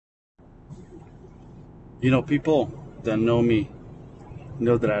People that know me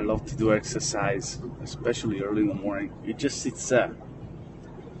know that I love to do exercise, especially early in the morning.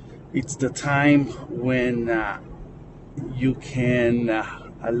 It's the time when you can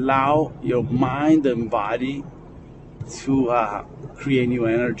allow your mind and body to create new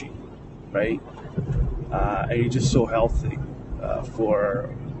energy, right? And it's just so healthy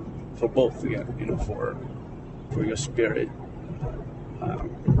for both, for your spirit.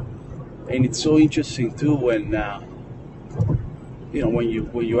 And it's so interesting too when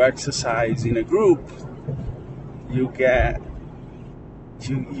when you exercise in a group, you get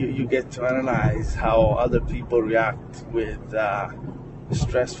you get to analyze how other people react with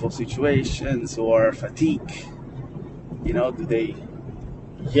stressful situations or fatigue. Do they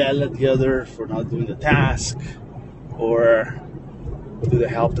yell at the other for not doing the task, or do they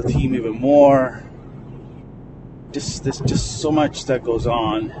help the team even more? There's just so much that goes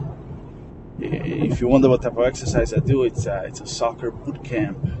on. If you wonder what type of exercise I do, it's a soccer boot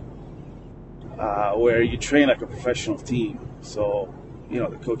camp where you train like a professional team. So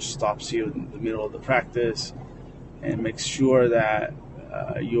the coach stops you in the middle of the practice and makes sure that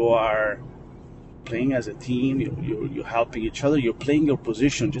you are playing as a team. You're helping each other. You're playing your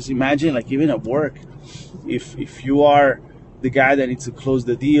position. Just imagine, like, even at work, if you are the guy that needs to close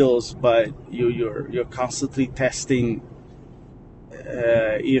the deals, but you're constantly testing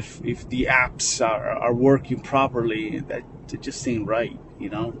if the apps are working properly, that just ain't right.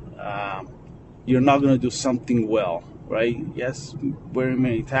 You're not going to do something well, right? Yes, very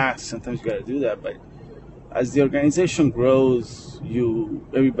many tasks. Sometimes you got to do that, but as the organization grows,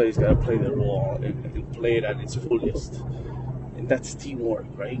 everybody's got to play their role and play it at its fullest. And that's teamwork,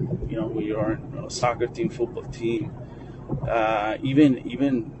 right? When you're on a soccer team, football team, even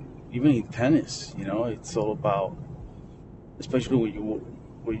in tennis, it's all about, especially when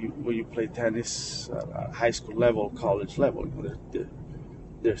you play tennis at high school level, college level.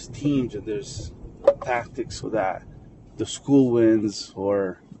 There's teams and there's tactics so that the school wins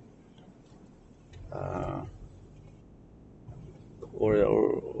uh,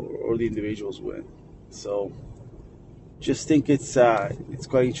 or the individuals win. So just think it's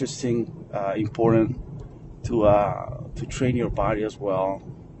quite interesting, important to train your body as well,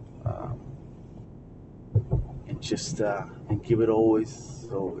 um, and just and give it always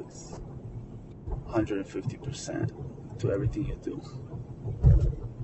 150% to everything you do.